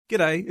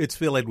G'day, it's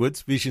Phil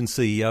Edwards, Vision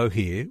CEO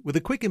here, with a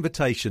quick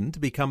invitation to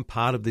become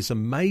part of this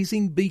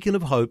amazing beacon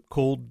of hope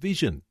called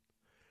Vision.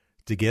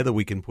 Together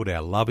we can put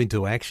our love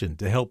into action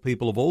to help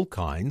people of all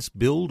kinds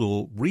build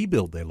or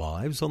rebuild their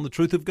lives on the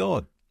truth of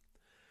God.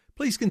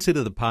 Please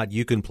consider the part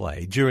you can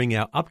play during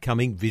our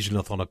upcoming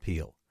Visionathon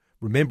appeal,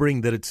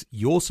 remembering that it's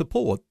your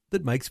support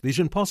that makes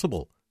Vision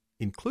possible,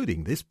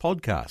 including this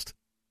podcast.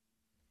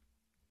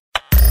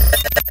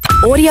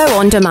 Audio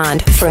on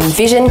demand from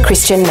Vision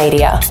Christian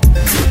Media.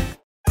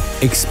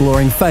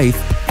 Exploring faith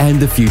and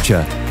the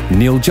future.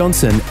 Neil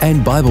Johnson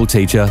and Bible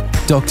teacher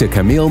Dr.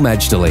 Kameel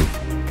Majdali.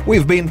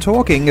 We've been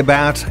talking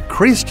about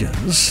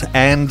Christians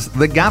and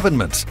the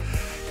government.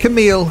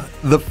 Kameel,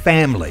 the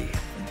family.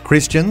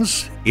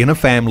 Christians in a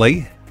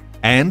family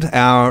and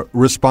our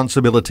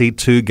responsibility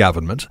to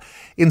government.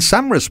 In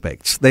some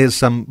respects, there's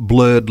some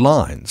blurred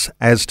lines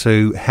as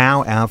to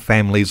how our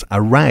families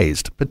are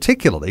raised,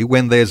 particularly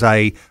when there's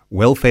a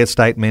welfare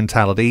state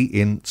mentality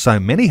in so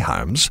many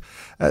homes.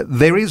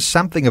 There is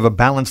something of a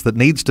balance that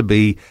needs to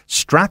be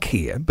struck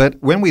here, but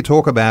when we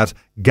talk about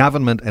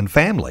government and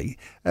family,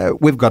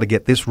 we've got to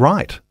get this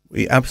right.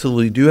 We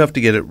absolutely do have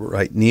to get it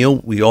right, Neil.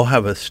 We all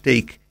have a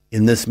stake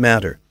in this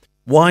matter.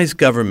 Wise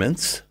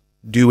governments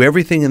do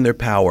everything in their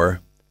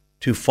power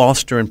to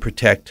foster and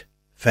protect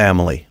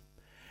family.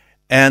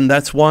 And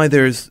that's why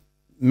there's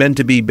meant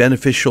to be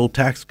beneficial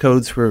tax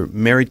codes for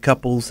married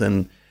couples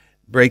and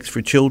breaks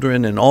for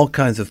children and all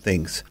kinds of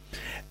things.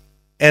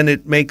 And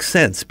it makes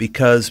sense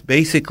because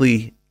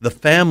basically the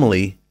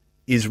family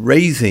is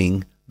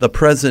raising the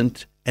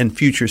present and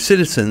future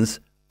citizens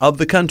of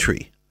the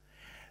country.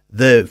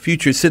 The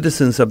future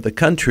citizens of the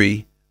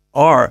country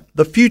are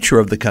the future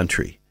of the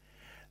country.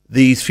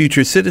 These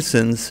future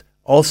citizens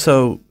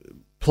also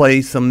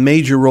play some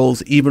major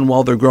roles even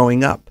while they're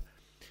growing up.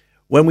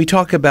 When we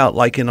talk about,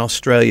 like in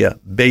Australia,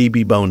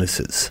 baby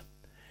bonuses,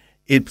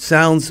 it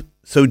sounds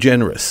so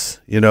generous,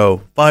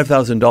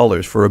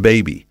 $5,000 for a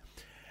baby.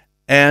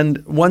 And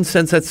in one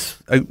sense,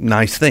 that's a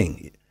nice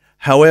thing.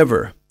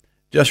 However,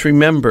 just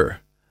remember,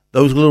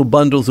 those little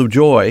bundles of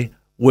joy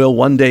will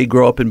one day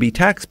grow up and be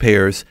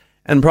taxpayers,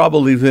 and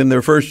probably within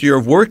their first year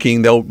of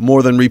working, they'll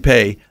more than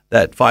repay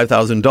that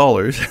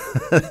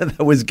 $5,000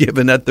 that was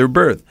given at their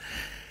birth.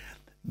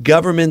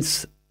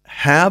 Governments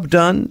have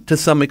done to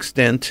some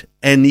extent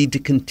and need to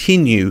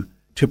continue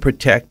to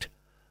protect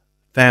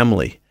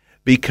family.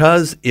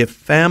 Because if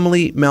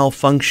family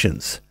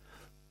malfunctions,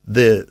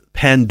 the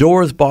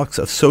Pandora's box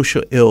of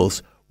social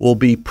ills will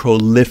be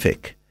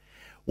prolific.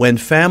 When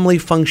family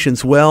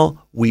functions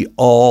well, we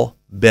all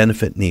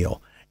benefit,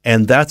 Neil.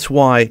 And that's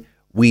why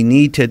we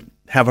need to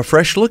have a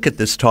fresh look at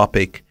this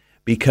topic,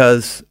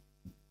 because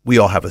we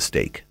all have a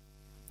stake.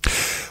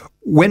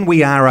 When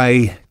we are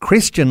a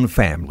Christian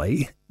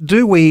family,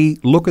 do we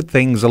look at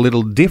things a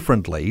little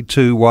differently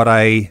to what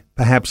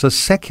perhaps a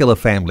secular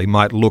family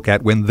might look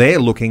at when they're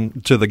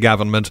looking to the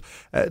government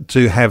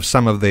to have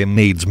some of their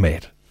needs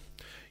met?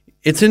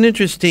 It's an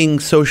interesting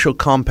social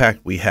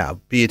compact we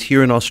have, be it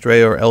here in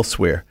Australia or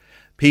elsewhere.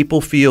 People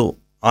feel,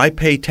 I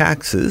pay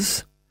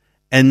taxes,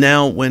 and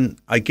now when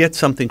I get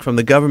something from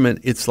the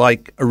government, it's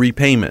like a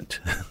repayment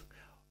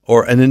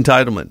or an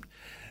entitlement.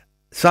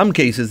 Some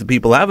cases, the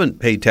people haven't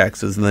paid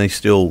taxes and they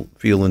still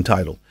feel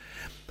entitled.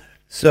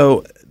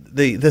 So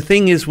the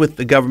thing is with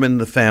the government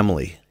and the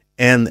family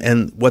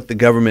and what the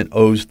government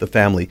owes the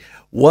family.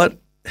 What,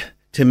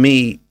 to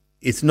me,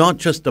 it's not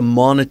just a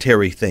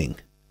monetary thing.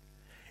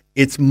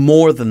 It's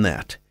more than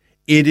that.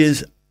 It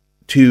is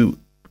to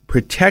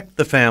protect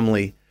the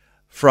family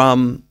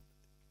from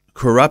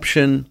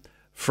corruption,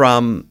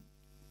 from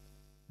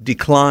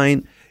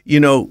decline.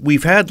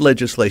 We've had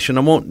legislation,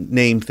 I won't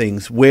name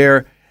things,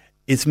 where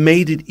it's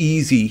made it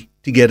easy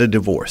to get a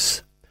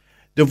divorce.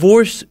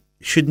 Divorce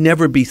should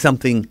never be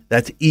something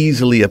that's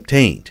easily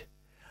obtained.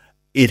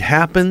 It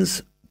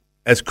happens.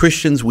 As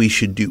Christians, we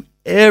should do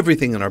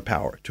everything in our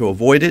power to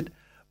avoid it,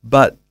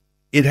 but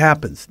it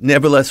happens.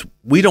 Nevertheless,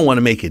 we don't want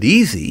to make it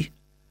easy,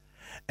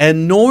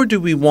 and nor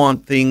do we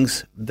want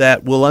things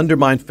that will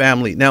undermine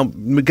family. Now,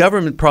 the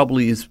government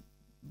probably is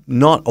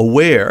not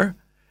aware,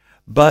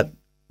 but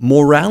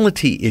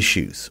morality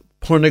issues,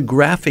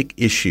 pornographic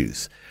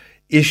issues,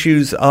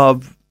 issues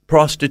of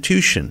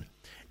prostitution,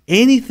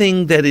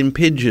 anything that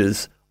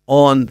impinges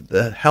on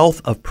the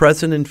health of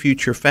present and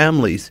future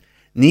families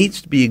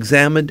needs to be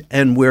examined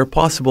and, where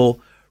possible,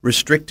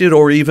 restricted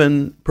or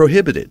even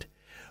prohibited.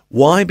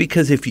 Why?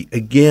 Because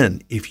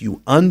if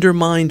you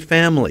undermine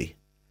family,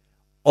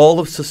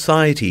 all of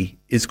society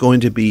is going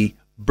to be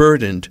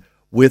burdened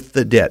with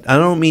the debt. I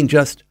don't mean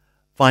just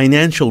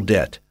financial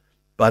debt,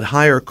 but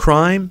higher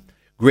crime,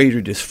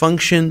 greater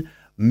dysfunction,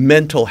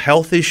 mental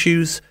health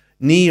issues.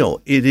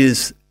 Neil,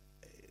 it's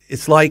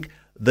like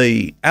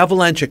the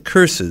avalanche of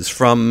curses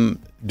from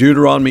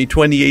Deuteronomy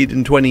 28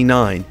 and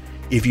 29.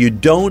 If you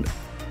don't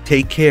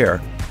take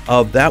care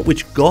of that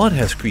which God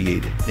has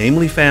created,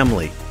 namely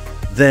family,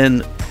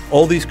 then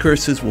all these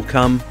curses will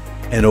come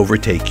and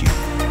overtake you.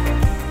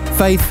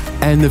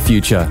 Faith and the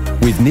Future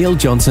with Neil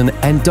Johnson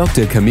and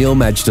Dr. Camille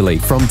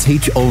Majdali from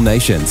Teach All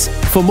Nations.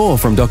 For more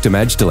from Dr.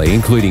 Majdali,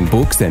 including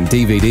books and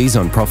DVDs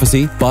on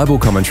prophecy, Bible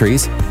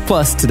commentaries,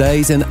 plus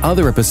today's and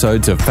other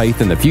episodes of Faith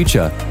and the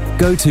Future,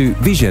 go to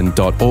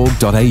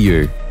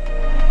vision.org.au.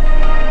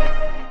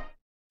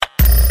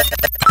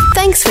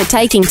 Thanks for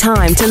taking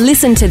time to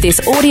listen to this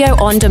audio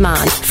on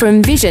demand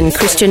from Vision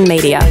Christian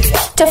Media.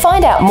 To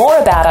find out more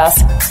about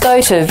us,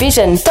 go to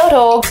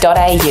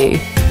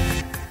vision.org.au.